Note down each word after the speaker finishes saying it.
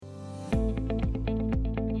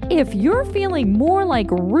If you're feeling more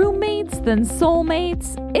like roommates than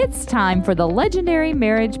soulmates, it's time for the Legendary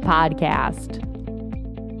Marriage Podcast.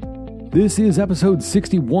 This is episode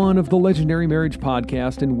 61 of the Legendary Marriage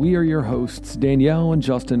Podcast, and we are your hosts, Danielle and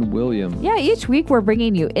Justin Williams. Yeah, each week we're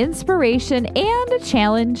bringing you inspiration and a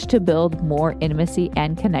challenge to build more intimacy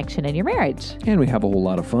and connection in your marriage. And we have a whole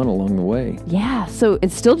lot of fun along the way. Yeah, so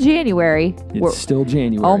it's still January. It's still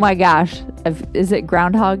January. Oh my gosh. Is it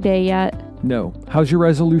Groundhog Day yet? No. How's your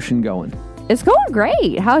resolution going? It's going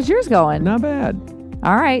great. How's yours going? Not bad.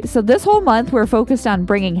 All right, so this whole month we're focused on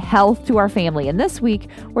bringing health to our family. And this week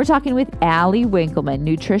we're talking with Alli Winklemann,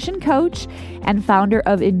 nutrition coach and founder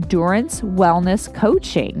of Endurance Wellness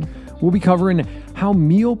Coaching. We'll be covering how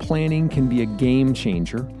meal planning can be a game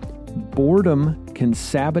changer, boredom can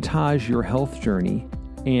sabotage your health journey,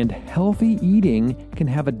 and healthy eating can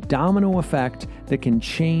have a domino effect that can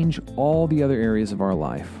change all the other areas of our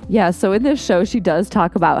life. Yeah, so in this show, she does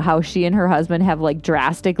talk about how she and her husband have like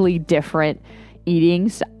drastically different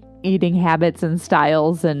eating habits and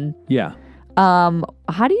styles. And yeah.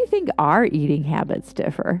 How do you think our eating habits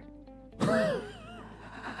differ?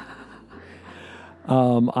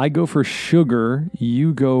 I go for sugar.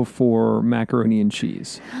 You go for macaroni and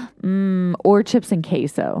cheese. Or chips and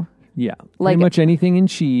queso. Yeah, like pretty much anything in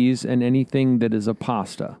cheese and anything that is a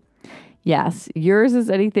pasta. Yes, yours is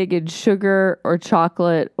anything in sugar or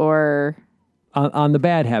chocolate or... On the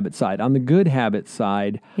bad habit side. On the good habit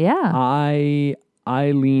side, yeah, I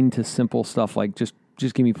lean to simple stuff like just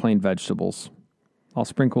give me plain vegetables. I'll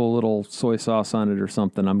sprinkle a little soy sauce on it or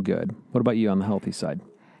something. I'm good. What about you on the healthy side?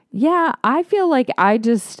 Yeah, I feel like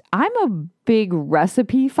I'm a big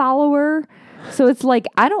recipe follower. So it's like,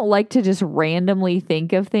 I don't like to just randomly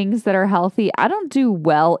think of things that are healthy. I don't do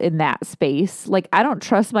well in that space. Like, I don't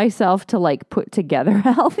trust myself to like put together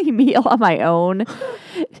a healthy meal on my own.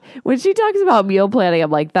 When she talks about meal planning,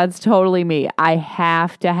 I'm like, that's totally me. I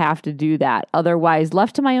have to do that. Otherwise,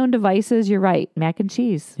 left to my own devices, you're right. Mac and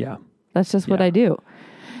cheese. Yeah. That's just what I do.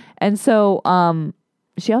 And so,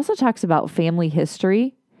 she also talks about family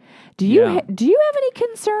history. Do you have any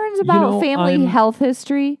concerns about family health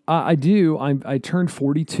history? I do. I turned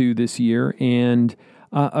 42 this year, and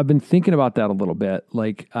I've been thinking about that a little bit.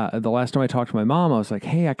 Like the last time I talked to my mom, I was like,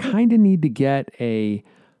 "Hey, I kind of need to get a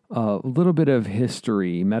little bit of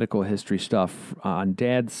history, medical history stuff on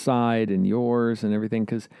Dad's side and yours and everything,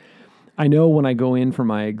 because I know when I go in for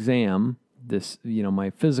my exam, my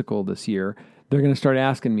physical this year." They're going to start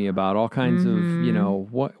asking me about all kinds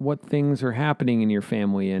of, what things are happening in your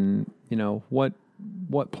family and,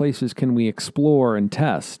 what places can we explore and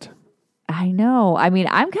test. I know. I mean,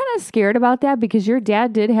 I'm kind of scared about that because your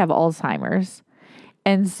dad did have Alzheimer's.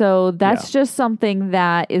 And so that's just something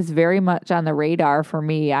that is very much on the radar for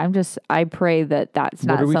me. I pray that that's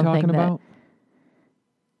not something What are we talking about?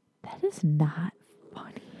 That is not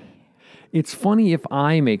funny. It's funny if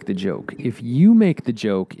I make the joke. If you make the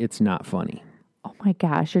joke, it's not funny. Oh my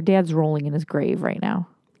gosh, your dad's rolling in his grave right now.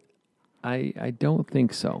 I don't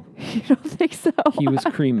think so. You don't think so? He was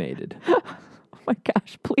cremated. Oh my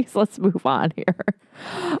gosh, please let's move on here.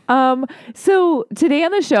 So today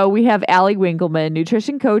on the show, we have Alli Winklemann,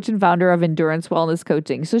 nutrition coach and founder of Endurance Wellness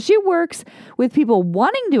Coaching. So she works with people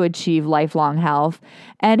wanting to achieve lifelong health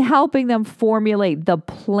and helping them formulate the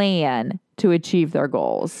plan to achieve their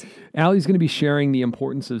goals. Alli's going to be sharing the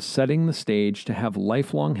importance of setting the stage to have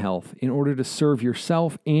lifelong health in order to serve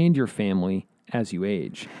yourself and your family as you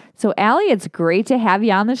age. So Alli, it's great to have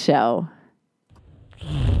you on the show.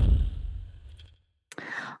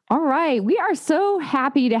 All right. We are so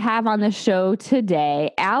happy to have on the show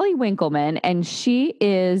today Alli Winklemann, and she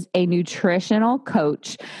is a nutritional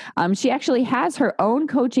coach. She actually has her own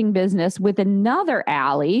coaching business with another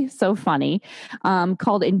Alli, so funny,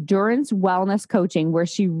 called Endurance Wellness Coaching, where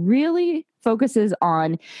she really focuses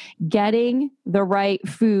on getting the right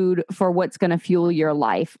food for what's going to fuel your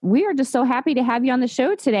life. We are just so happy to have you on the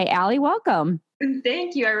show today, Alli. Welcome.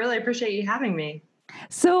 Thank you. I really appreciate you having me.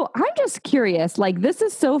 So I'm just curious, like this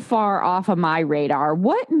is so far off of my radar.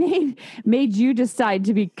 What made you decide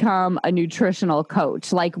to become a nutritional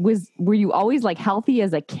coach? Like, were you always like healthy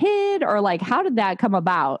as a kid, or like how did that come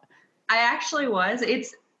about? I actually was.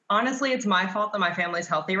 It's my fault that my family's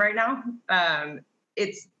healthy right now.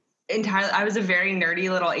 It's entirely, I was a very nerdy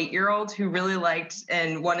little 8-year-old who really liked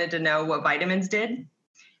and wanted to know what vitamins did.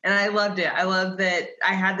 And I loved it. I loved that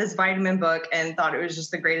I had this vitamin book and thought it was just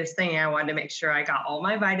the greatest thing. I wanted to make sure I got all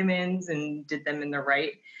my vitamins and did them in the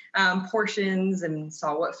right portions and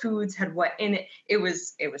saw what foods had what in it. It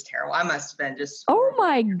was terrible. I must have been just. Oh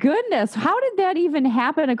my goodness. How did that even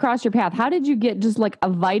happen across your path? How did you get just like a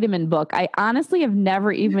vitamin book? I honestly have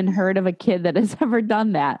never even heard of a kid that has ever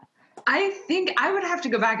done that. I think I would have to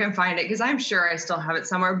go back and find it because I'm sure I still have it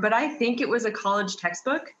somewhere, but I think it was a college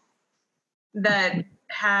textbook that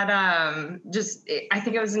had I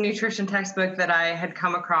think it was a nutrition textbook that I had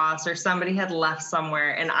come across or somebody had left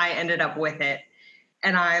somewhere and I ended up with it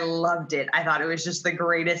and I loved it. I thought it was just the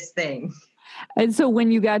greatest thing. And so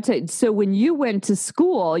when you went to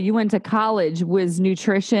school, you went to college, was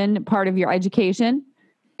nutrition part of your education?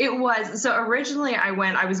 It was. So originally I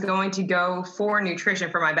was going to go for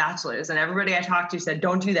nutrition for my bachelor's and everybody I talked to said,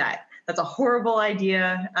 don't do that. That's a horrible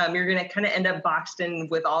idea. You're going to kind of end up boxed in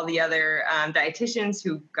with all the other dietitians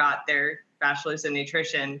who got their bachelor's in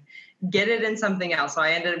nutrition. Get it in something else. So I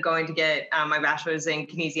ended up going to get my bachelor's in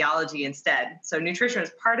kinesiology instead. So nutrition was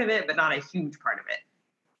part of it, but not a huge part of it.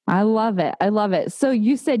 I love it. I love it. So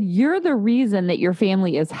you said you're the reason that your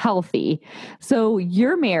family is healthy. So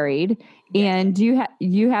you're married and you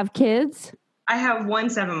have kids? I have one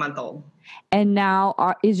 7-month-old. And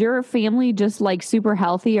now is your family just like super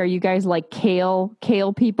healthy? Are you guys like kale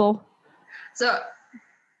people? So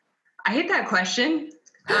I hate that question.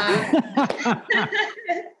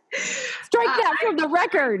 Strike that from the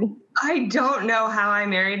record. I don't know how I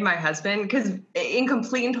married my husband because in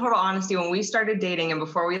complete and total honesty, when we started dating and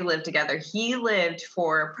before we lived together, he lived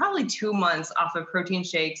for probably 2 months off of protein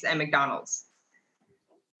shakes and McDonald's.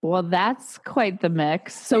 Well, that's quite the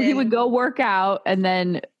mix. So he would go work out and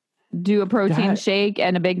then do a protein shake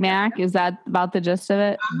and a Big Mac. Is that about the gist of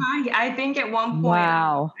it? I think at one point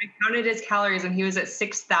I counted his calories and he was at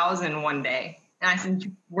 6,000 one day. And I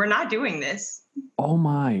said, we're not doing this. Oh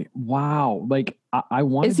my, wow. Like I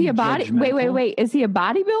want to be Is he a body? Wait. Is he a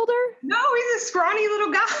bodybuilder? No, he's a scrawny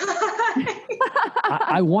little guy.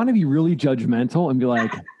 I want to be really judgmental and be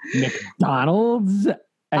like, McDonald's?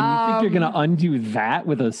 And you think you're going to undo that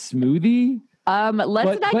with a smoothie?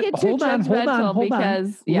 Let's not get too judgmental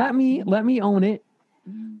because let me own it.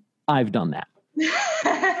 I've done that.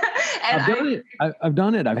 I've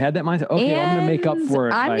done it. I've had that mindset. Okay, I'm going to make up for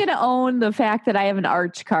it. I'm going to own the fact that I have an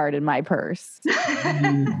Arch card in my purse.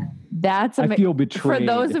 I feel betrayed. For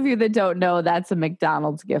those of you that don't know, that's a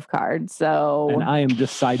McDonald's gift card. So, and I am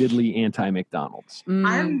decidedly anti-McDonald's.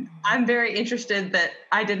 I'm very interested that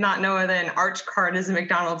I did not know that an Arch card is a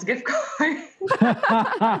McDonald's gift card.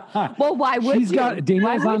 Well, why would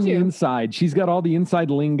Danielle's on the inside. She's got all the inside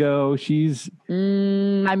lingo. She's.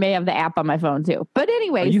 I may have the app on my phone too. But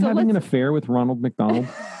anyway, are you having an affair with Ronald McDonald?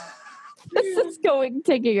 This is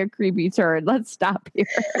taking a creepy turn. Let's stop here.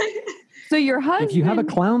 So your husband... If you have a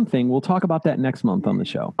clown thing, we'll talk about that next month on the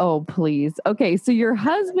show. Oh, please. Okay, so your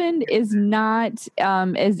husband is not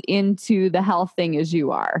as into the health thing as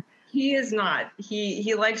you are. He is not.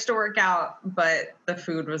 He likes to work out, but the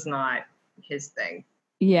food was not his thing.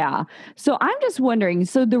 Yeah. So I'm just wondering,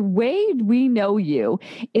 so the way we know you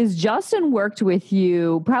is Justin worked with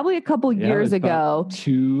you probably a couple years ago.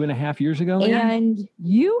 2.5 years ago. And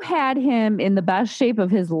you had him in the best shape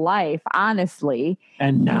of his life, honestly.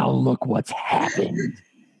 And now look what's happened.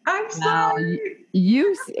 I'm sorry.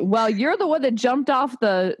 You're the one that jumped off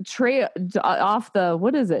the train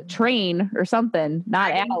or something,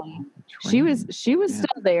 not Alli. She was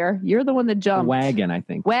still there. You're the one that jumped. The wagon, I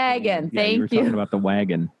think. Wagon. Thank you. You were talking about the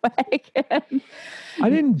wagon. Wagon. I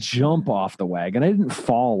didn't jump off the wagon. I didn't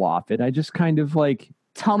fall off it. I just kind of like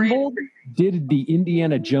tumbled. Did the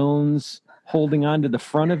Indiana Jones holding on to the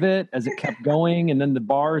front of it as it kept going, and then the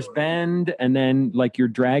bars bend, and then like you're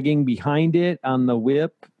dragging behind it on the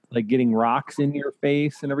whip, like getting rocks in your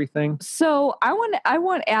face and everything. So I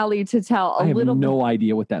want Alli to tell I have no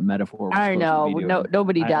idea what that metaphor was. I know.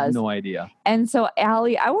 Nobody does. I have no idea. And so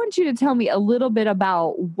Alli, I want you to tell me a little bit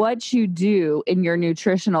about what you do in your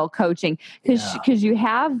nutritional coaching, because you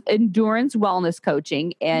have endurance wellness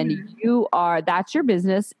coaching and that's your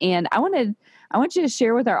business. And I want you to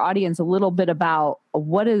share with our audience a little bit about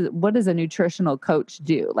what does a nutritional coach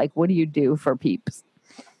do? Like, what do you do for peeps?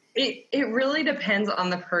 It really depends on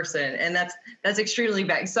the person, and that's extremely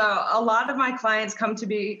vague. So a lot of my clients come to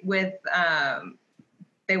me with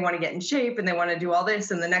they want to get in shape and they want to do all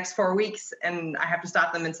this in the next 4 weeks, and I have to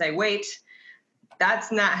stop them and say, wait,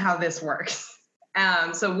 that's not how this works.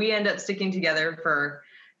 So we end up sticking together for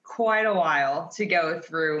quite a while to go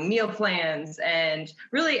through meal plans and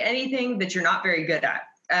really anything that you're not very good at.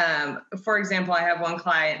 For example, I have one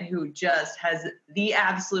client who just has the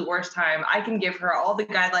absolute worst time. I can give her all the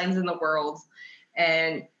guidelines in the world,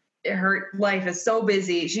 and her life is so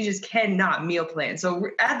busy. She just cannot meal plan. So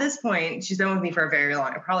at this point, she's been with me for a very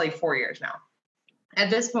long, probably 4 years now. At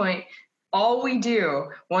this point, all we do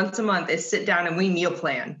once a month is sit down and we meal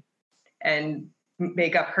plan and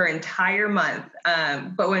make up her entire month.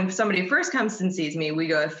 But when somebody first comes and sees me, we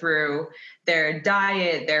go through their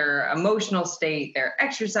diet, their emotional state, their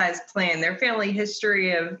exercise plan, their family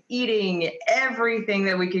history of eating, everything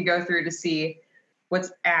that we could go through to see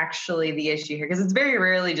what's actually the issue here. Because it's very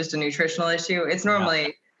rarely just a nutritional issue. It's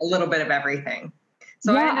normally a little bit of everything.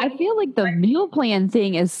 So yeah, I feel like the meal plan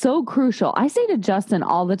thing is so crucial. I say to Justin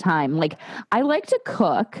all the time, like, I like to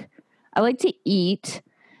cook, I like to eat,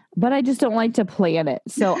 but I just don't like to plan it.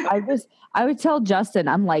 So I would tell Justin,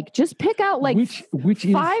 I'm like, just pick out like which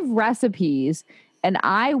 5 recipes, and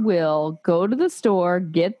I will go to the store,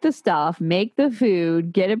 get the stuff, make the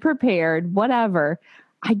food, get it prepared, whatever.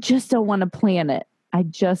 I just don't want to plan it. I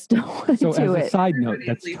just don't want to do it. So as a side note,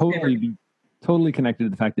 that's totally connected to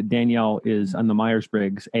the fact that Danielle is on the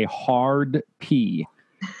Myers-Briggs a hard P.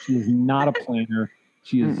 She is not a planner.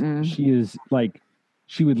 She is like,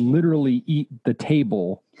 she would literally eat the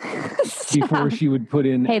table before she would put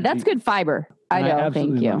in. Hey, that's good fiber. I know.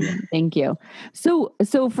 Thank you. Thank you. So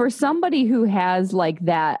for somebody who has like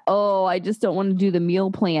that, I just don't want to do the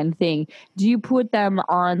meal plan thing. Do you put them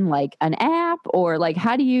on like an app, or like,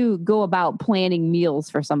 how do you go about planning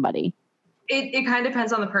meals for somebody? It kind of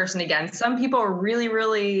depends on the person again. Some people are really,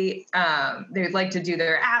 really, they like to do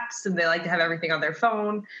their apps and they like to have everything on their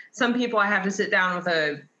phone. Some people I have to sit down with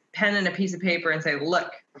a pen and a piece of paper and say,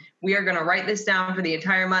 look, we are going to write this down for the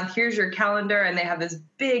entire month. Here's your calendar. And they have this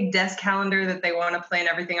big desk calendar that they want to plan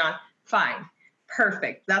everything on. Fine.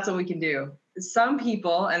 Perfect. That's what we can do. Some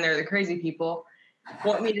people, and they're the crazy people,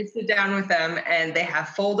 want me to sit down with them and they have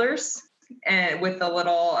folders and with the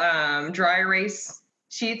little dry erase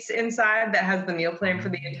sheets inside that has the meal plan for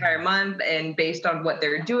the entire month, and based on what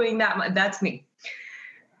they're doing that month. That's me.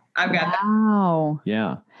 I've got that. Wow.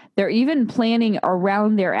 Yeah. They're even planning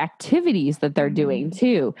around their activities that they're doing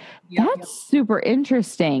too. That's super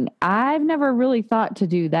interesting. I've never really thought to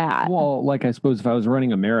do that. Well, like, I suppose if I was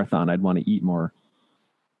running a marathon, I'd want to eat more.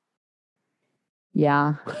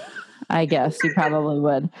 Yeah. I guess you probably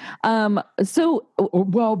would.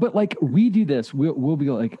 But like, we do this. We'll be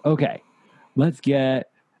like, okay, let's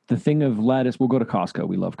get the thing of lettuce. We'll go to Costco.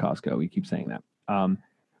 We love Costco. We keep saying that.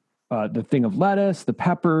 The thing of lettuce, the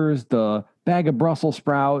peppers, the bag of Brussels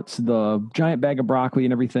sprouts, the giant bag of broccoli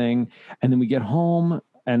and everything. And then we get home,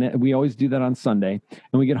 and we always do that on Sunday.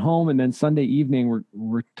 And we get home, and then Sunday evening,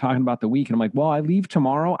 we're talking about the week. And I'm like, well, I leave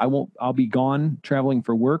tomorrow. I'll be gone traveling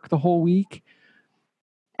for work the whole week.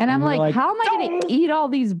 And I'm like, how am I going to eat all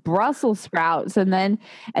these Brussels sprouts? And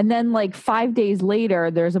then like 5 days later,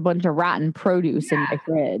 there's a bunch of rotten produce in my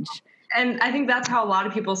fridge. And I think that's how a lot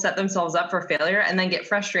of people set themselves up for failure and then get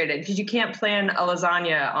frustrated, because you can't plan a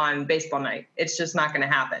lasagna on baseball night. It's just not going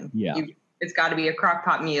to happen. Yeah. It's got to be a crock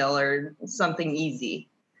pot meal or something easy.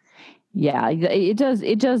 Yeah, it does.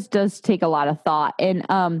 It just does take a lot of thought. And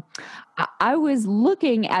I was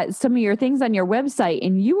looking at some of your things on your website,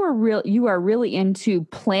 and you are really into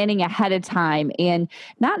planning ahead of time, and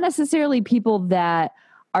not necessarily people that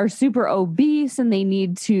are super obese and they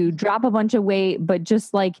need to drop a bunch of weight, but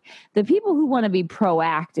just like the people who want to be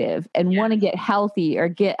proactive and want to get healthy or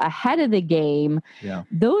get ahead of the game. Yeah.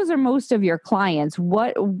 Those are most of your clients.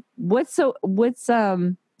 What's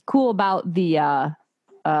cool about the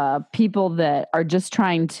people that are just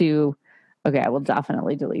trying to, okay, I will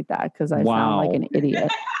definitely delete that because I sound like an idiot.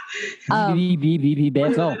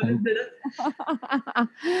 That's all.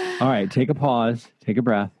 All right, take a pause, take a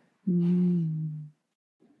breath.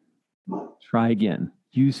 Try again.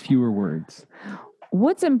 Use fewer words.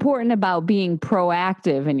 What's important about being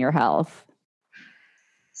proactive in your health?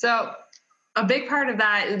 So a big part of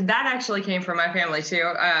that actually came from my family too.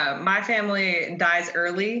 My family dies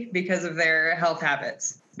early because of their health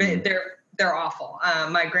habits. They're awful.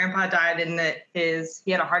 My grandpa died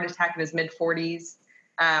he had a heart attack in his mid-40s.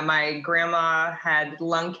 My grandma had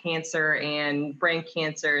lung cancer and brain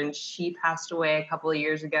cancer, and she passed away a couple of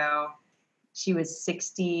years ago. She was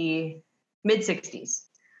mid-60s.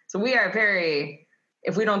 So we are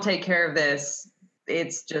if we don't take care of this,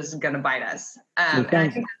 it's just going to bite us. And I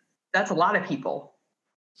think that's a lot of people.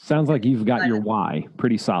 Sounds like you've got your why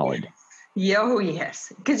pretty solid.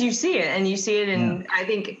 Yes. Because you see it, and I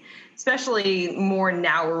think especially more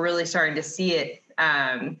now, we're really starting to see it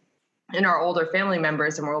in our older family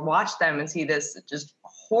members, and we'll watch them and see this just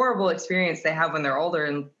horrible experience they have when they're older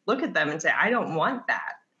and look at them and say, I don't want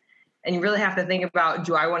that. And you really have to think about,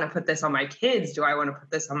 do I want to put this on my kids? Do I want to put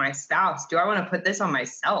this on my spouse? Do I want to put this on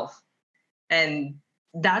myself? And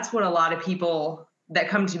that's what a lot of people that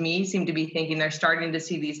come to me seem to be thinking. They're starting to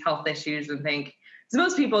see these health issues and think, because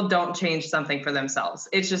most people don't change something for themselves.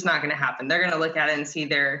 It's just not going to happen. They're going to look at it and see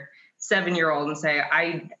their 7-year-old and say,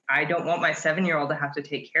 I don't want my 7-year-old to have to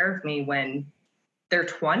take care of me when they're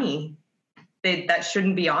 20. That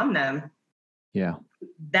shouldn't be on them. Yeah.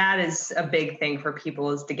 That is a big thing for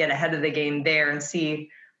people, is to get ahead of the game there and see,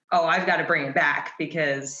 oh, I've got to bring it back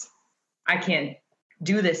because I can't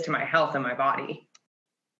do this to my health and my body.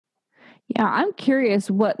 Yeah, I'm curious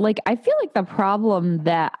I feel like the problem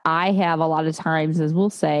that I have a lot of times is we'll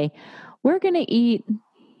say, we're going to eat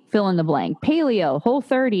fill in the blank, paleo,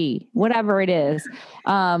 Whole30, whatever it is,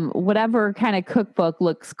 whatever kind of cookbook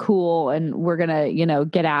looks cool and we're going to,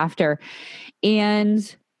 get after.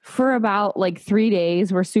 And for about 3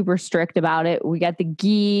 days, we're super strict about it. We got the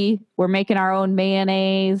ghee, we're making our own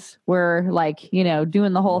mayonnaise. We're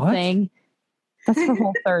doing the whole thing. That's for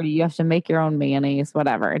Whole30. You have to make your own mayonnaise,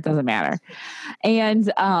 whatever. It doesn't matter. And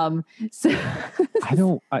so I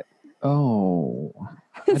don't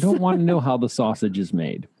want to know how the sausage is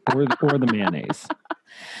made or the mayonnaise.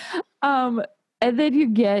 And then you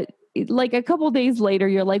get a couple days later,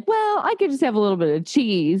 you're like, well, I could just have a little bit of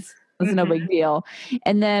cheese. It's no big deal.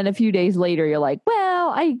 And then a few days later, you're like,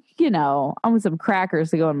 well, I want some crackers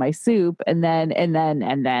to go in my soup. And then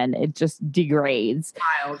it just degrades.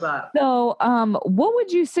 Piles up. So, what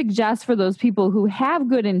would you suggest for those people who have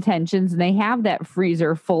good intentions and they have that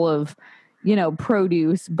freezer full of,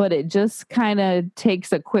 produce, but it just kind of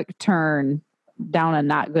takes a quick turn down a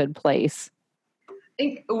not good place? I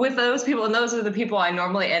think with those people, and those are the people I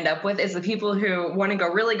normally end up with, is the people who want to go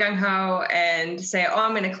really gung-ho and say, oh,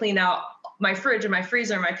 I'm going to clean out my fridge and my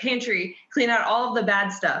freezer and my pantry, clean out all of the bad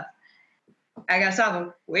stuff. I got to stop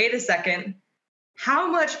them. Wait a second. How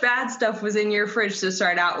much bad stuff was in your fridge to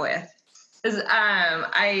start out with? Because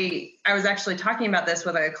I was actually talking about this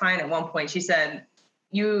with a client at one point. She said,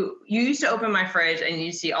 you used to open my fridge and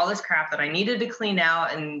you see all this crap that I needed to clean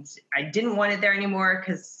out, and I didn't want it there anymore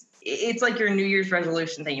because it's like your New Year's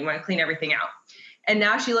resolution thing. You want to clean everything out. And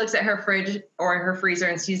now she looks at her fridge or her freezer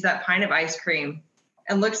and sees that pint of ice cream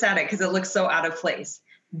and looks at it because it looks so out of place.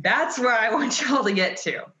 That's where I want y'all to get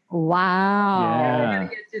to. Wow.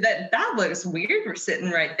 Yeah. That looks weird. We're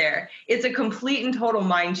sitting right there. It's a complete and total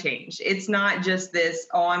mind change. It's not just this,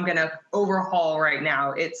 oh, I'm going to overhaul right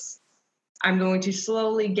now. It's, I'm going to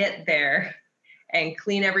slowly get there and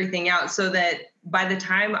clean everything out so that by the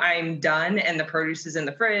time I'm done and the produce is in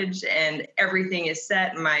the fridge and everything is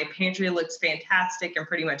set, my pantry looks fantastic and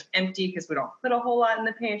pretty much empty because we don't put a whole lot in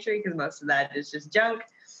the pantry because most of that is just junk.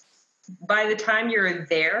 By the time you're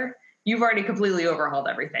there, you've already completely overhauled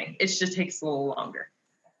everything. It just takes a little longer.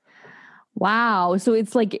 Wow. So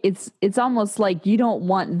it's it's almost like you don't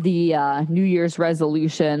want the New Year's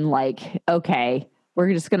resolution, okay,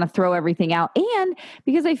 we're just going to throw everything out. And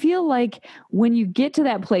because I feel like when you get to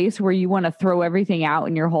that place where you want to throw everything out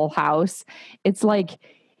in your whole house, it's like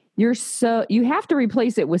you have to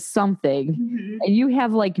replace it with something. Mm-hmm. And you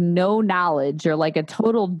have no knowledge. You're like a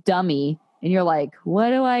total dummy. And you're like, what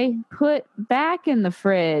do I put back in the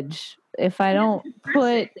fridge if I don't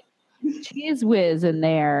put Cheese Whiz in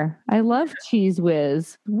there? I love Cheese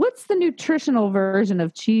Whiz. What's the nutritional version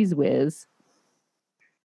of Cheese Whiz?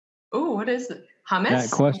 Oh, what is it? Hummus?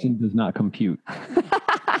 That question does not compute.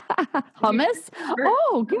 Hummus?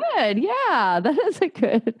 Oh, good. Yeah, that is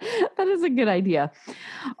a good idea.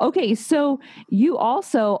 Okay, so you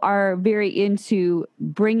also are very into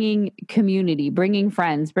bringing community, bringing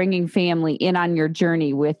friends, bringing family in on your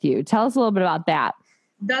journey with you. Tell us a little bit about that.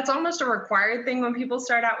 That's almost a required thing when people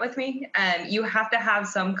start out with me. You have to have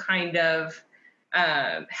some kind of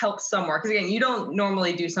help somewhere. Because again, you don't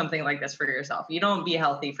normally do something like this for yourself. You don't be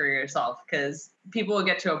healthy for yourself because people will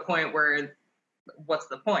get to a point where, what's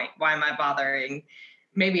the point? Why am I bothering?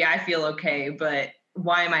 Maybe I feel okay, but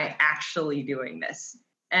why am I actually doing this?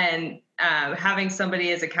 And having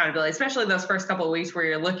somebody as accountability, especially those first couple of weeks where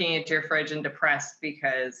you're looking at your fridge and depressed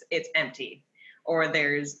because it's empty, or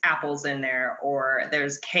there's apples in there, or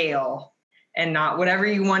there's kale and not whatever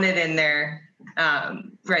you wanted in there.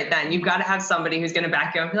 Right then, you've got to have somebody who's going to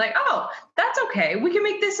back you up and be like, oh, that's okay. We can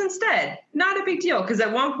make this instead. Not a big deal. Because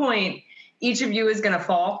at one point, each of you is going to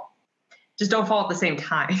fall. Just don't fall at the same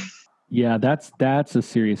time. Yeah, that's a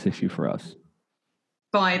serious issue for us.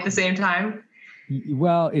 Falling at the same time?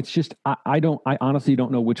 Well, it's just, I honestly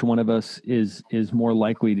don't know which one of us is more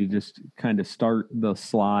likely to just kind of start the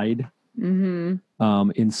slide.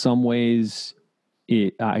 Mm-hmm. In some ways,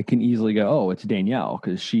 I can easily go, oh, it's Danielle,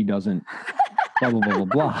 because she doesn't blah, blah, blah, blah,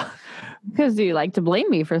 blah. Because you like to blame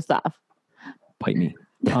me for stuff. Bite me.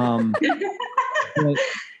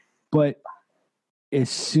 But as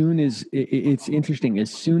soon as it's interesting,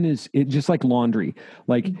 as soon as it, just like laundry,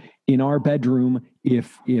 like in our bedroom,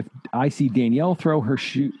 if I see Danielle throw her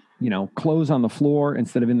clothes on the floor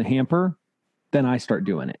instead of in the hamper, then I start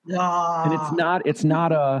doing it. And it's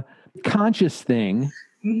not a conscious thing.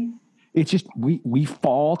 It's just, we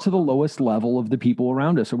fall to the lowest level of the people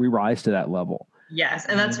around us, or we rise to that level. Yes.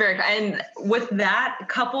 And that's and with that,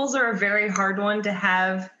 couples are a very hard one to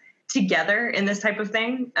have together in this type of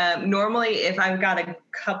thing. Normally, if I've got a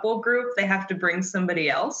couple group, they have to bring somebody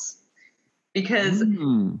else, because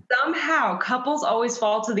somehow couples always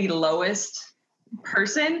fall to the lowest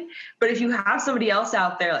person. But if you have somebody else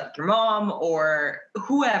out there, like your mom or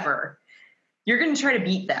whoever, you're going to try to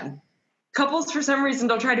beat them. Couples, for some reason,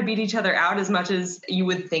 don't try to beat each other out as much as you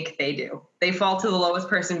would think they do. They fall to the lowest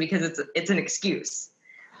person because it's an excuse.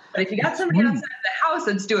 But if you got somebody outside the house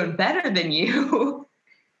that's doing better than you,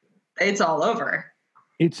 it's all over.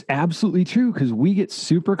 It's absolutely true, because we get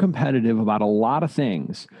super competitive about a lot of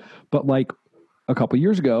things. But like a couple of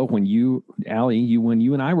years ago, when you, Alli, when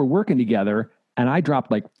you and I were working together and I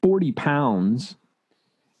dropped like 40 pounds,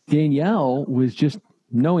 Danielle was just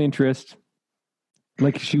no interest.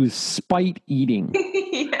 Like she was spite eating.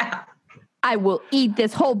 Yeah. I will eat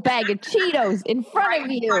this whole bag of Cheetos in front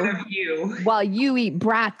of you while you eat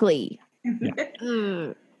broccoli.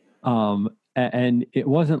 Yeah. And it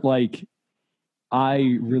wasn't like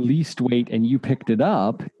I released weight and you picked it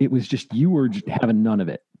up. It was just, you were just having none of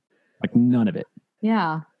it. Like none of it.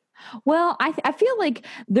 Yeah. Well, I feel like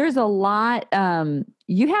there's a lot,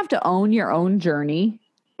 you have to own your own journey.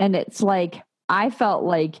 And it's like, I felt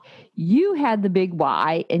like you had the big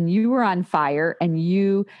why and you were on fire, and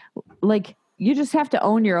you just have to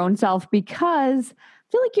own your own self, because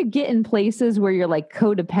I feel like you get in places where you're like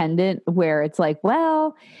codependent, where it's like,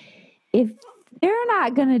 well, if they're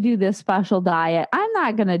not going to do this special diet, I'm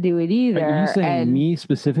not going to do it either. Are you saying me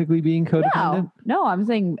specifically being codependent? No, I'm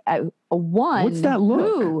saying one. What's that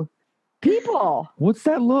look? Who? People. What's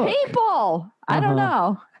that look? People. I don't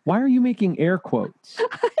know. Why are you making air quotes?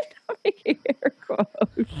 Making air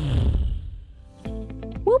quotes.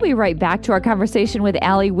 We'll be right back to our conversation with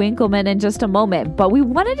Alli Winklemann in just a moment, but we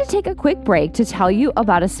wanted to take a quick break to tell you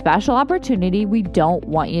about a special opportunity we don't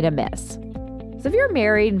want you to miss. So if you're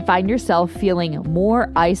married and find yourself feeling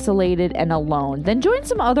more isolated and alone, then join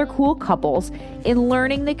some other cool couples in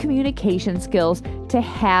learning the communication skills to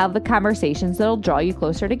have the conversations that'll draw you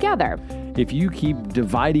closer together. If you keep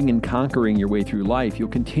dividing and conquering your way through life, you'll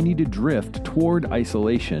continue to drift toward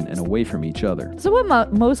isolation and away from each other. So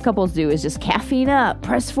what most couples do is just caffeine up,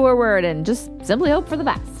 press forward, and just simply hope for the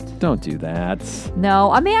best. Don't do that.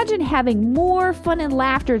 No, imagine having more fun and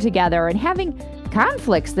laughter together and having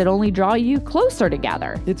conflicts that only draw you closer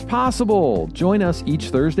together. It's possible. Join us each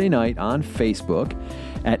Thursday night on Facebook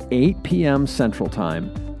at 8 p.m. Central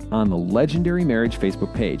Time on the Legendary Marriage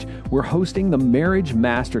Facebook page. We're hosting the Marriage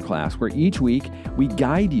Masterclass, where each week we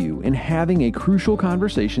guide you in having a crucial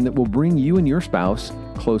conversation that will bring you and your spouse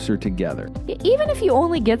closer together. Even if you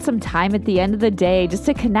only get some time at the end of the day just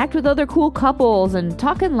to connect with other cool couples and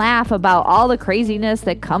talk and laugh about all the craziness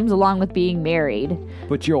that comes along with being married.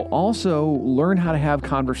 But you'll also learn how to have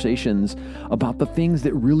conversations about the things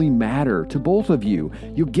that really matter to both of you.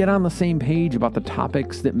 You'll get on the same page about the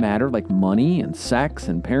topics that matter, like money and sex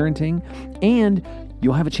and parenting, and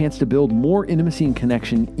you'll have a chance to build more intimacy and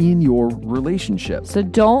connection in your relationship. So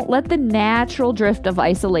don't let the natural drift of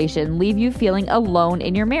isolation leave you feeling alone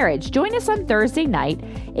in your marriage. Join us on Thursday night,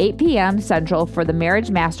 8 p.m. Central, for the Marriage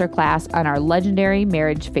Masterclass on our Legendary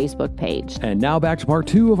Marriage Facebook page. And now back to part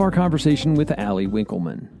 2 of our conversation with Alli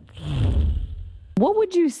Winklemann. What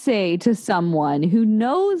would you say to someone who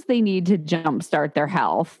knows they need to jumpstart their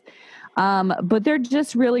health, but they're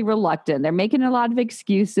just really reluctant? They're making a lot of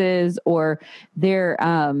excuses, or they're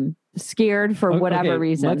scared for whatever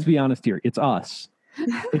reason. Let's be honest here. It's us.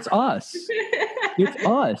 It's us. It's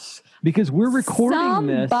us. Because we're recording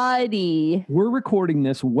this. We're recording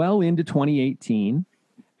this well into 2018.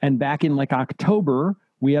 And back in like October,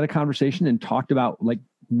 we had a conversation and talked about like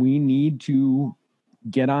we need to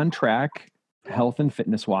get on track health and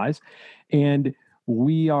fitness wise. And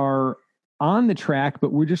we are on the track,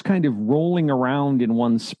 but we're just kind of rolling around in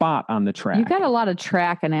one spot on the track. You got a lot of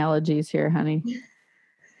track analogies here, honey.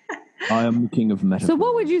 I am the king of metaphors. So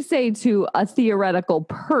what would you say to a theoretical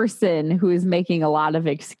person who is making a lot of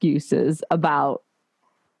excuses about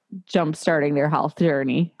jumpstarting their health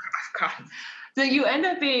journey? God. So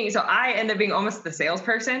I end up being almost the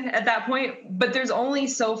salesperson at that point, but there's only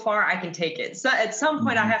so far I can take it. So at some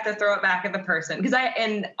point I have to throw it back at the person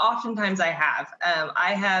and oftentimes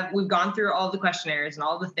we've gone through all the questionnaires and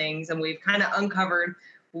all the things, and we've kind of uncovered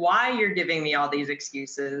why you're giving me all these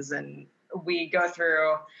excuses. And we go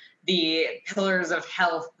through the pillars of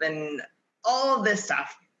health and all of this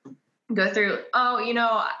stuff. Go through,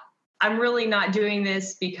 I'm really not doing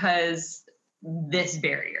this because this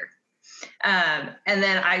barrier. And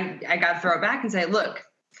then I got to throw it back and say, look,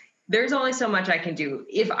 there's only so much I can do.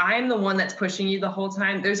 If I'm the one that's pushing you the whole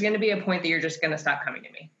time, there's going to be a point that you're just going to stop coming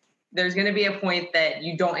to me. There's going to be a point that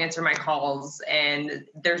you don't answer my calls and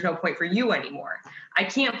there's no point for you anymore. I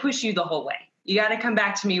can't push you the whole way. You got to come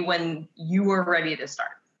back to me when you are ready to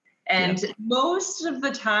start. And most of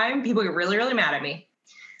the time, people get really, really mad at me.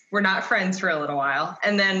 We're not friends for a little while.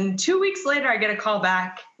 And then 2 weeks later, I get a call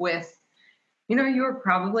back with, you were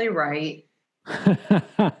probably right.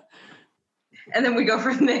 And then we go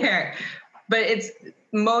from there. But it's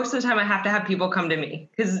most of the time I have to have people come to me,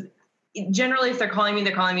 because generally if they're calling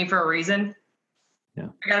me for a reason. Yeah.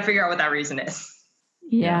 I got to figure out what that reason is.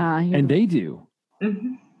 Yeah. And they do.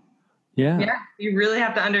 Mm-hmm. Yeah. Yeah. You really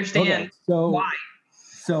have to understand why.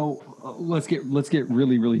 So let's get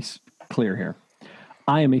really, really clear here.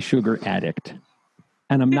 I am a sugar addict,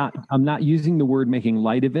 and I'm not using the word making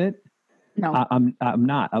light of it. No, I'm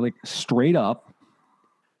not. I like straight up.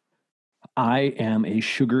 I am a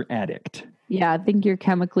sugar addict. Yeah, I think you're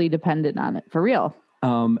chemically dependent on it for real.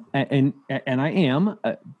 And I am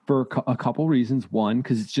for a couple reasons. One,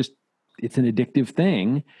 because it's an addictive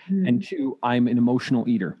thing, and two, I'm an emotional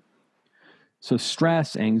eater. So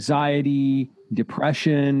stress, anxiety,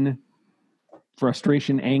 depression,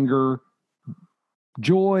 frustration, anger,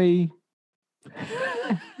 joy,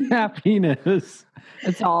 happiness.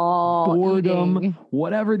 It's all boredom, eating.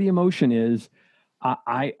 Whatever the emotion is.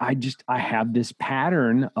 I have this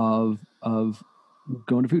pattern of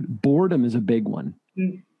going to food. Boredom is a big one.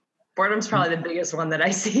 Boredom's probably the biggest one that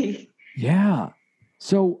I see. Yeah.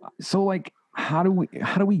 So like, how do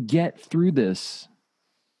we get through this?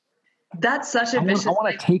 That's such a vicious. I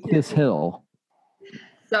want to take this hill.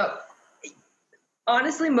 So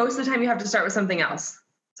honestly, most of the time you have to start with something else.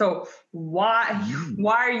 So why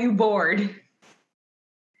are you bored?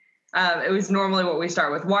 It was normally what we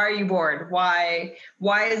start with. Why are you bored? Why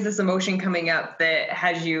is this emotion coming up that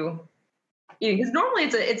has you eating? Because normally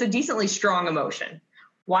it's a decently strong emotion.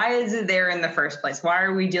 Why is it there in the first place? Why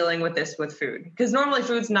are we dealing with this with food? Because normally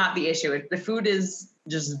food's not the issue. The food is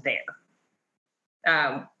just there.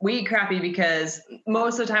 We eat crappy because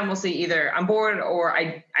most of the time we'll see either I'm bored or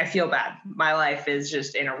I feel bad. My life is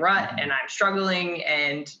just in a rut and I'm struggling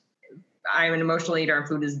and I'm an emotional eater and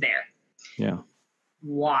food is there. Yeah.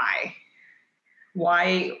 Why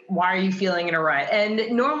are you feeling in a rut?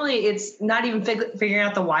 And normally it's not even figuring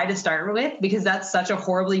out the why to start with, because that's such a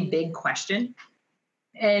horribly big question.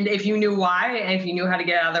 And if you knew why, and if you knew how to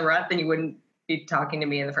get out of the rut, then you wouldn't be talking to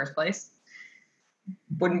me in the first place.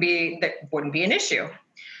 Wouldn't be an issue.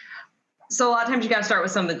 So a lot of times you got to start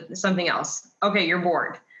with something else. Okay, you're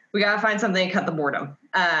bored. We got to find something to cut the boredom.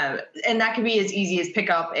 And that could be as easy as pick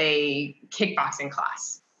up a kickboxing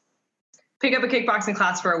class. Pick up a kickboxing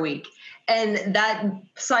class for a week. And that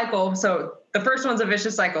cycle, so the first one's a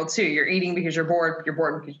vicious cycle too. You're eating because you're bored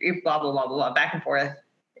because you eat, blah, blah, blah, blah, blah, back and forth.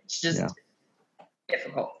 It's just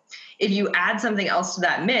difficult. If you add something else to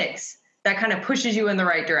that mix, that kind of pushes you in the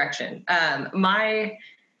right direction.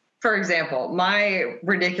 For example, my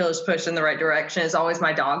ridiculous push in the right direction is always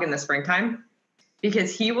my dog in the springtime,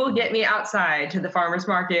 because he will get me outside to the farmer's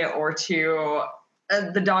market or to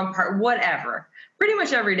the dog park, whatever. Pretty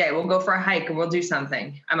much every day we'll go for a hike or we'll do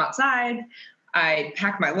something. I'm outside. I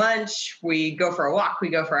pack my lunch. We go for a walk. We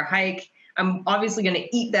go for a hike. I'm obviously going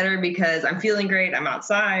to eat better because I'm feeling great. I'm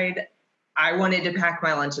outside. I wanted to pack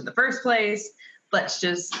my lunch in the first place. Let's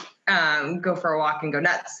just go for a walk and go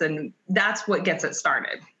nuts. And that's what gets it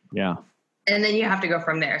started. Yeah. And then you have to go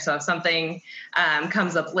from there. So if something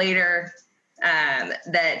comes up later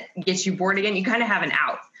that gets you bored again, you kind of have an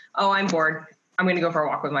out. Oh, I'm bored. I'm going to go for a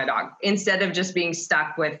walk with my dog, instead of just being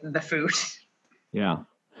stuck with the food. Yeah.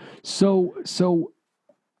 So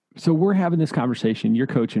we're having this conversation. You're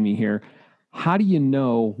coaching me here. How do you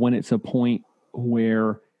know when it's a point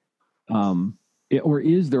where, or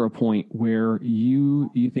is there a point where you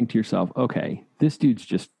think to yourself, okay, this dude's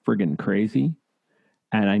just friggin' crazy,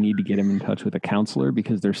 and I need to get him in touch with a counselor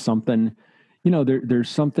because there's something, there's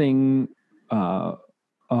something, a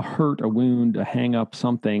hurt, a wound, a hang up,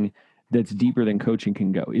 something that's deeper than coaching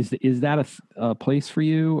can go. Is that a place for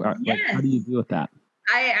you? Yes. Like, how do you deal with that?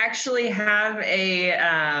 I actually have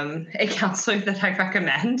a counselor that I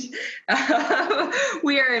recommend.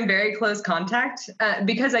 We are in very close contact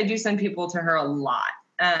because I do send people to her a lot.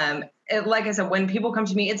 Like I said, when people come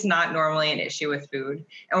to me, it's not normally an issue with food,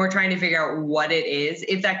 and we're trying to figure out what it is.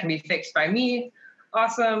 If that can be fixed by me,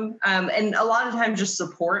 awesome. And a lot of times, just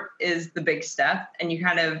support is the big step, and you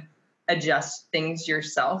kind of adjust things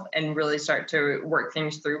yourself and really start to work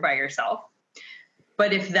things through by yourself.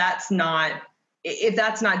 But if that's not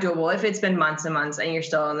doable, if it's been months and months and you're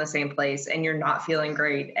still in the same place and you're not feeling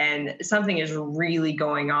great and something is really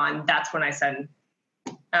going on, that's when I send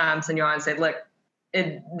you on and say, look,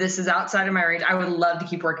 this is outside of my range. I would love to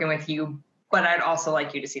keep working with you, but I'd also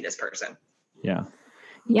like you to see this person. Yeah.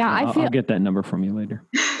 Yeah. I'll get that number from you later.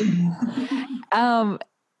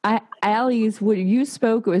 Alli's, what you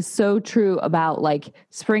spoke was so true about like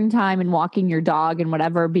springtime and walking your dog and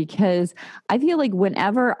whatever, because I feel like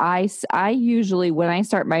whenever I usually, when I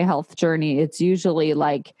start my health journey, it's usually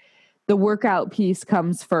like the workout piece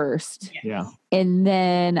comes first. Yeah. And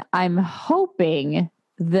then I'm hoping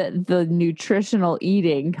that the nutritional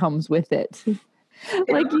eating comes with it.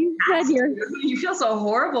 Like you said, you feel so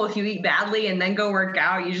horrible if you eat badly and then go work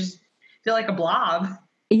out. You just feel like a blob.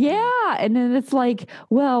 Yeah. And then it's like,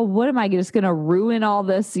 well, what am I just going to ruin all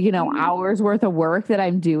this, hours worth of work that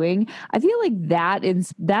I'm doing? I feel like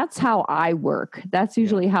that's how I work. That's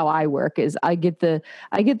usually how I work is I get the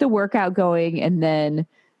workout going. And then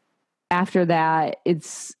after that,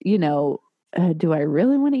 it's, do I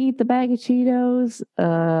really want to eat the bag of Cheetos?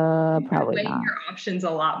 Probably not. Your options a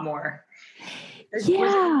lot more.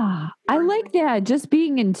 Yeah, I like that. Just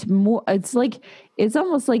being into more, it's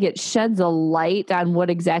almost like it sheds a light on what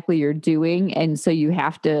exactly you're doing. And so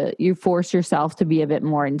you force yourself to be a bit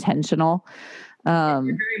more intentional. You're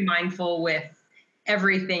very mindful with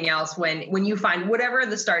everything else when you find whatever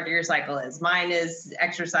the start of your cycle is. Mine is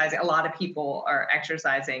exercising. A lot of people are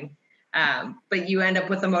exercising. But you end up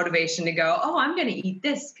with the motivation to go, oh, I'm going to eat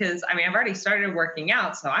this because I've already started working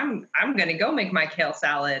out. So I'm going to go make my kale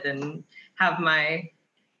salad and have my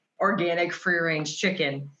organic free range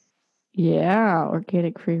chicken. Yeah.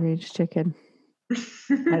 Organic free range chicken.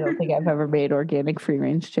 I don't think I've ever made organic free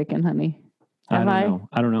range chicken, honey. I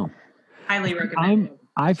don't know. Highly recommend.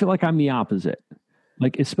 I feel like I'm the opposite.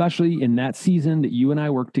 Like, especially in that season that you and I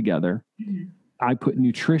worked together, mm-hmm. I put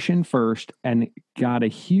nutrition first and got a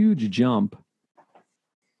huge jump.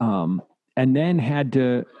 And then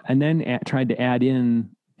tried to add in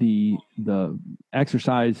the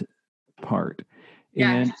exercise part,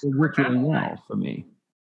 and it worked really well for me.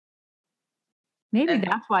 Maybe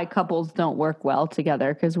that's why couples don't work well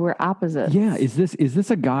together, because we're opposites. Yeah. Is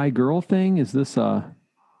this a guy-girl thing? Is this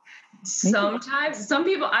sometimes some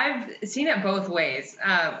people, I've seen it both ways.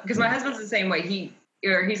 Because my husband's the same way. He's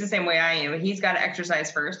the same way I am. He's got to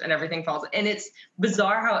exercise first and everything falls. And it's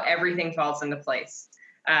bizarre how everything falls into place.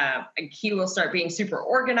 He will start being super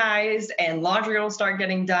organized and laundry will start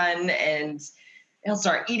getting done and he'll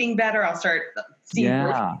start eating better. I'll start seeing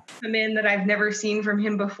come in that I've never seen from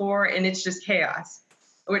him before. And it's just chaos,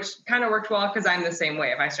 which kind of worked well because I'm the same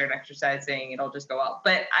way. If I start exercising, it'll just go up.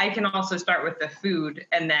 But I can also start with the food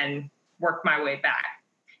and then work my way back.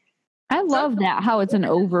 I love that, how it's an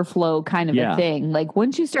overflow kind of a thing. Like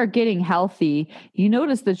once you start getting healthy, you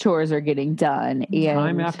notice the chores are getting done. And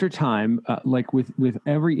time after time, like with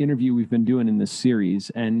every interview we've been doing in this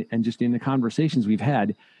series and just in the conversations we've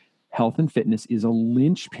had, health and fitness is a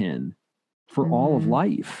linchpin for all of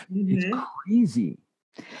life. Mm-hmm. It's crazy.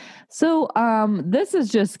 So this is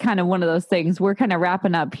just kind of one of those things. We're kind of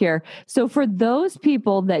wrapping up here. So for those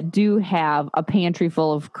people that do have a pantry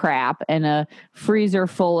full of crap and a freezer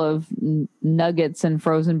full of nuggets and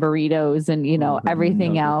frozen burritos and,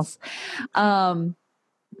 everything else, I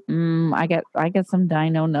get some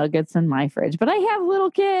Dino nuggets in my fridge, but I have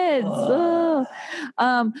little kids.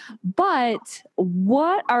 But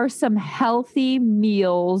what are some healthy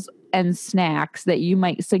meals and snacks that you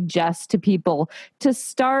might suggest to people to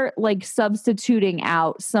start like substituting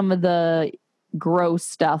out some of the gross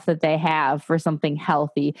stuff that they have for something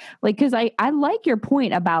healthy? Like, cause I like your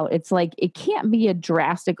point about it's like, it can't be a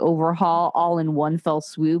drastic overhaul all in one fell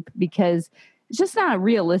swoop because it's just not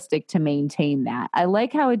realistic to maintain that. I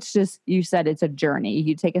like how it's just, you said it's a journey.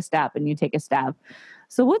 You take a step and you take a step.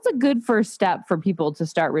 So what's a good first step for people to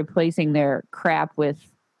start replacing their crap with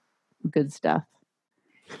good stuff?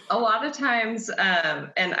 A lot of times,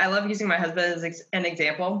 and I love using my husband as an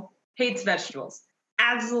example, hates vegetables,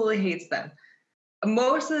 absolutely hates them.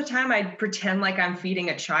 Most of the time I pretend like I'm feeding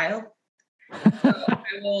a child. So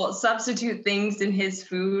I will substitute things in his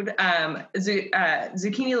food. Zucchini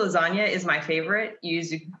lasagna is my favorite.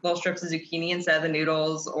 Use little strips of zucchini instead of the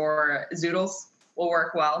noodles, or zoodles will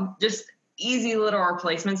work well. Just easy little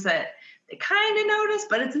replacements that they kind of notice,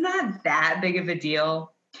 but it's not that big of a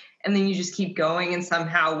deal. And then you just keep going, and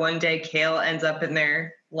somehow one day kale ends up in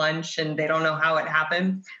their lunch and they don't know how it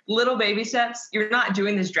happened. Little baby steps. You're not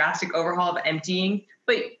doing this drastic overhaul of emptying,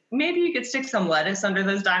 but maybe you could stick some lettuce under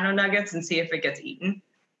those dino nuggets and see if it gets eaten.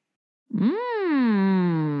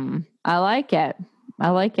 I like it.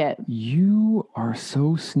 You are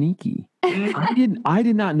so sneaky. I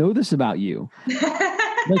did not know this about you.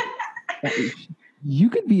 Like, you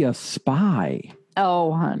could be a spy.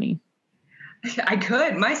 Oh, honey. I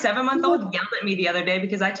could. My 7-month-old yelled at me the other day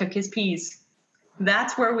because I took his peas.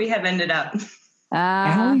 That's where we have ended up.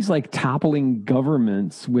 Allie's like toppling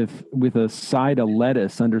governments with a side of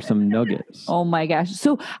lettuce under some nuggets. Oh my gosh.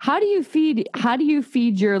 So how do you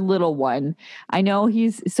feed your little one? I know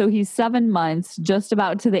he's 7 months, just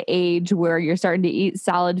about to the age where you're starting to eat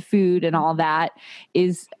solid food and all that.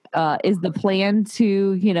 Is the plan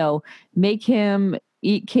to, make him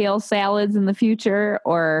eat kale salads in the future,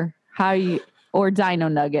 or or dino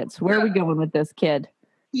nuggets? Where are we going with this kid?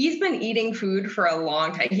 He's been eating food for a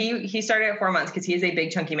long time. He started at 4 months because he is a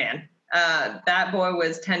big chunky man. That boy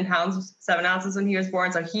was 10 pounds, 7 ounces when he was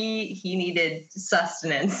born. So he needed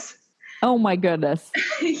sustenance. Oh my goodness.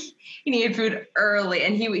 He needed food early,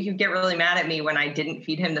 and he would get really mad at me when I didn't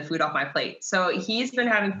feed him the food off my plate. So he's been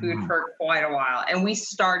having food for quite a while. And we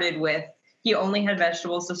started with, he only had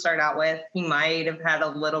vegetables to start out with. He might have had a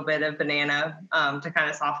little bit of banana to kind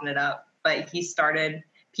of soften it up. But peas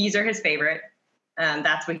are his favorite.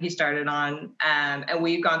 That's what he started on. And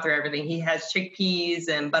we've gone through everything. He has chickpeas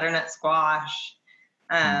and butternut squash.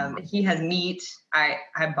 He has meat. I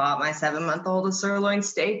bought my 7-month-old a sirloin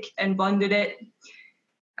steak and blended it.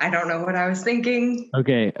 I don't know what I was thinking.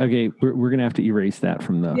 Okay. We're going to have to erase that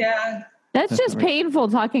from the... Yeah. That's just painful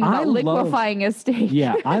talking about liquefying a steak.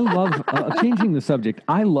 Yeah, I love... changing the subject.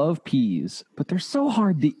 I love peas, but they're so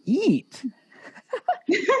hard to eat.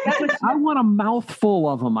 I want a mouthful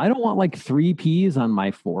of them. I don't want like 3 peas on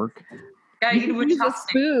my fork. Yeah, you use a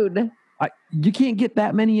spoon. You can't get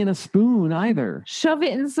that many in a spoon either. Shove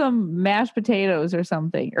it in some mashed potatoes or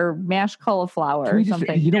something, or mashed cauliflower or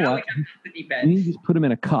something. You know what? You need to just put them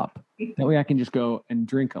in a cup. That way I can just go and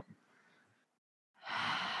drink them.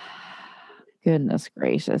 Goodness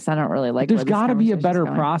gracious. I don't really like. There's got to be a better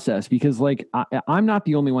process, because like I'm not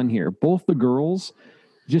the only one here. Both the girls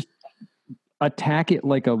just attack it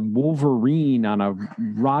like a wolverine on a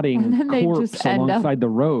rotting corpse alongside the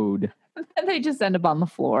road. And they just end up on the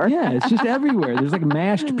floor. Yeah, it's just everywhere. There's like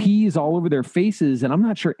mashed peas all over their faces, and I'm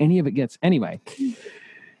not sure any of it gets... Anyway. You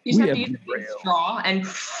just have to use a big straw and...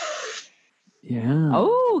 Yeah.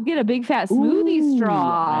 Oh, get a big fat smoothie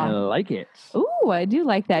straw. I like it. Ooh, I do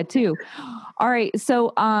like that too. All right,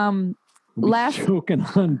 so choking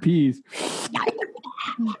on peas.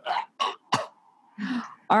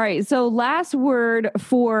 All right. So last word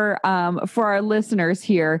for our listeners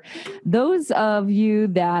here, those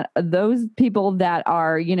people that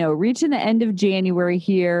are, reaching the end of January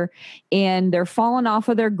here and they're falling off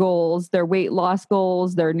of their goals, their weight loss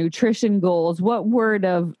goals, their nutrition goals, what word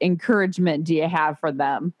of encouragement do you have for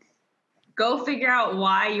them? Go figure out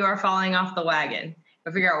why you are falling off the wagon.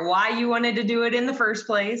 Go figure out why you wanted to do it in the first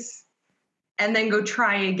place. And then go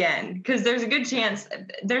try again, because there's a good chance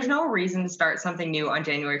there's no reason to start something new on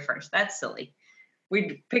January 1st. That's silly.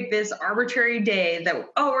 We pick this arbitrary day that,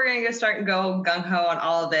 we're going to go start and go gung-ho on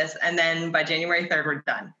all of this. And then by January 3rd, we're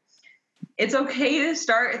done. It's okay to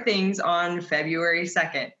start things on February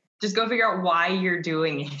 2nd. Just go figure out why you're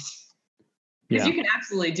doing it. Because you can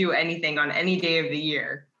absolutely do anything on any day of the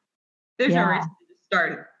year. There's no reason to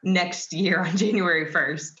start next year on January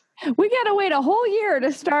 1st. We got to wait a whole year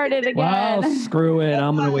to start it again. Well, screw it.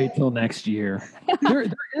 I'm going to wait till next year. There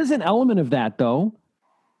is an element of that, though.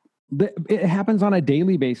 It happens on a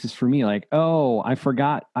daily basis for me. Like, I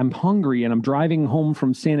forgot I'm hungry and I'm driving home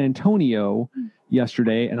from San Antonio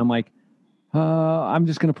yesterday. And I'm like, I'm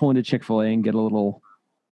just going to pull into Chick-fil-A and get a little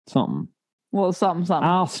something. Well, something.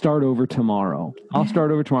 I'll start over tomorrow. I'll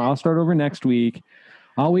start over next week.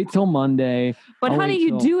 I'll wait till Monday. But honey,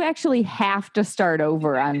 you do actually have to start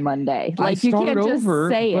over on Monday. Like you can't just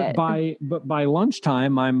say it. But by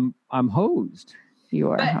lunchtime, I'm hosed.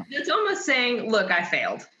 You are. But it's almost saying, look, I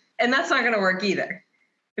failed. And that's not going to work either.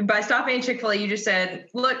 By stopping at Chick-fil-A, you just said,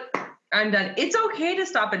 look, I'm done. It's okay to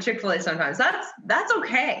stop at Chick-fil-A sometimes. That's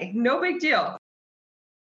okay. No big deal.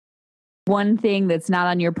 one thing that's not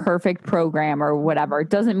on your perfect program or whatever. It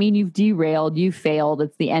doesn't mean you've derailed, you failed.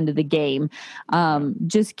 It's the end of the game.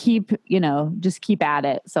 Just keep at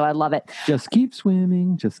it. So I love it. Just keep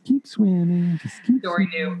swimming. Just keep swimming. Just keep Story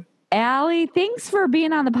swimming. new. Alli, thanks for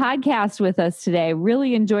being on the podcast with us today.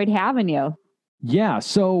 Really enjoyed having you. Yeah.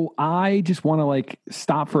 So I just want to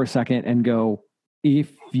stop for a second and go,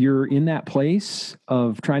 if you're in that place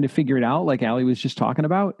of trying to figure it out, like Alli was just talking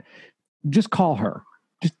about, just call her.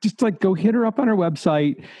 Just go hit her up on her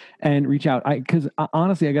website and reach out. Because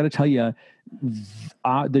honestly, I got to tell you,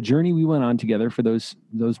 the journey we went on together for those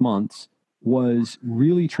months was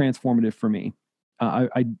really transformative for me.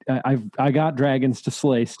 I got dragons to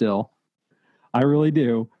slay still. I really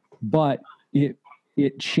do. But it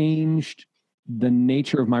changed the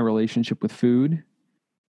nature of my relationship with food.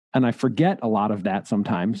 And I forget a lot of that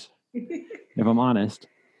sometimes, if I'm honest.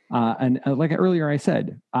 And like earlier I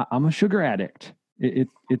said, I'm a sugar addict.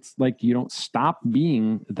 It's like you don't stop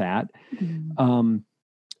being that.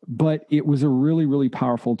 But it was a really, really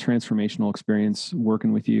powerful transformational experience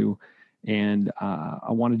working with you. And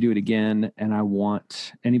I want to do it again. And I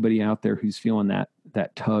want anybody out there who's feeling that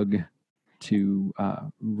tug to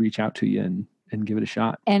reach out to you and give it a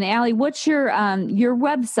shot. And Alli, what's your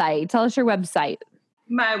website? Tell us your website.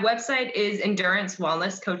 My website is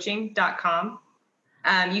endurancewellnesscoaching.com.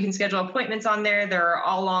 You can schedule appointments on there. They're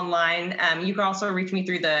all online. You can also reach me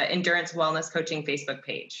through the Endurance Wellness Coaching Facebook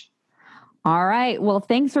page. All right. Well,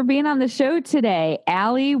 thanks for being on the show today,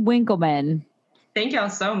 Alli Winklemann. Thank y'all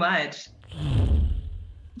so much.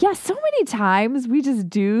 Yeah, so many times we just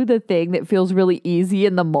do the thing that feels really easy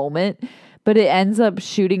in the moment, but it ends up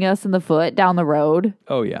shooting us in the foot down the road.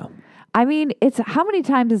 Oh, yeah. I mean, it's how many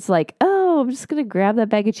times it's like, oh, I'm just going to grab that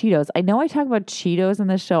bag of Cheetos. I know I talk about Cheetos on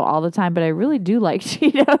this show all the time, but I really do like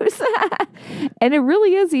Cheetos. And it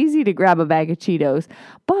really is easy to grab a bag of Cheetos.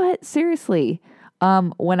 But seriously,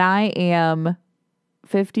 when I am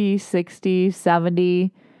 50, 60,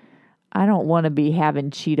 70, I don't want to be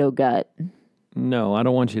having Cheeto gut. No, I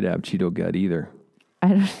don't want you to have Cheeto gut either.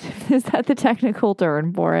 Is that the technical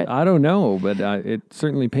term for it? I don't know, but it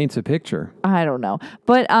certainly paints a picture. I don't know.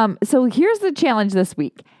 But so here's the challenge this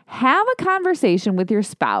week. Have a conversation with your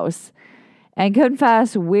spouse and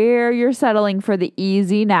confess where you're settling for the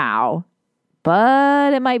easy now,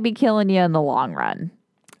 but it might be killing you in the long run.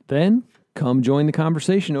 Then come join the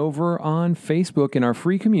conversation over on Facebook in our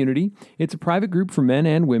free community. It's a private group for men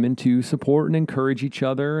and women to support and encourage each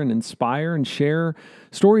other and inspire and share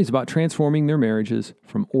stories about transforming their marriages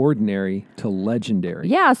from ordinary to legendary.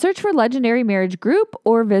 Yeah, search for Legendary Marriage Group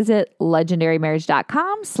or visit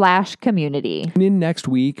legendarymarriage.com/community. And in next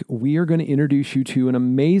week, we are going to introduce you to an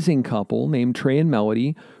amazing couple named Trey and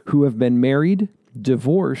Melody who have been married,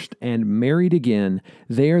 divorced, and married again.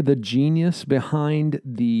 They are the genius behind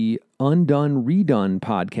the Undone Redone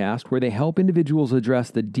podcast, where they help individuals address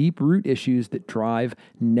the deep root issues that drive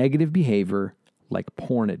negative behavior like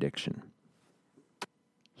porn addiction.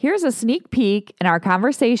 Here's a sneak peek in our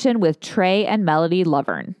conversation with Trey and Melody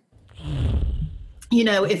Lovern. You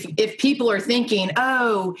know, if people are thinking,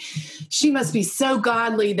 oh, she must be so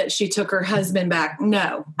godly that she took her husband back.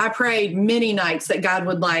 No, I prayed many nights that God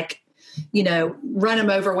would run him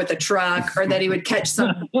over with a truck, or that he would catch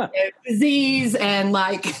some disease and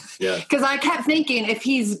because I kept thinking, if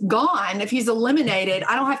he's gone, if he's eliminated,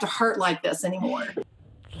 I don't have to hurt like this anymore.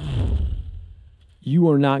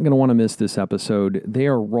 You are not going to want to miss this episode. They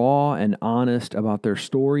are raw and honest about their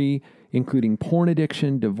story, including porn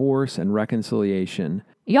addiction, divorce, and reconciliation.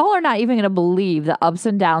 Y'all are not even going to believe the ups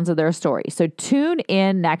and downs of their story. So tune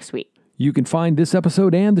in next week. You can find this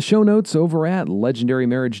episode and the show notes over at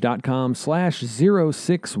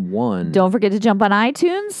legendarymarriage.com/061. Don't forget to jump on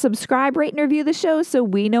iTunes, subscribe, rate, and review the show so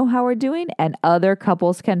we know how we're doing and other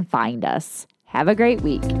couples can find us. Have a great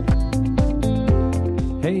week.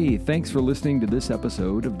 Hey, thanks for listening to this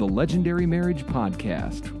episode of the Legendary Marriage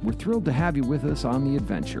Podcast. We're thrilled to have you with us on the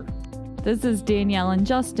adventure. This is Danielle and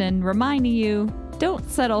Justin reminding you, don't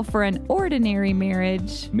settle for an ordinary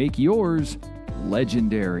marriage. Make yours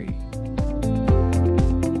legendary.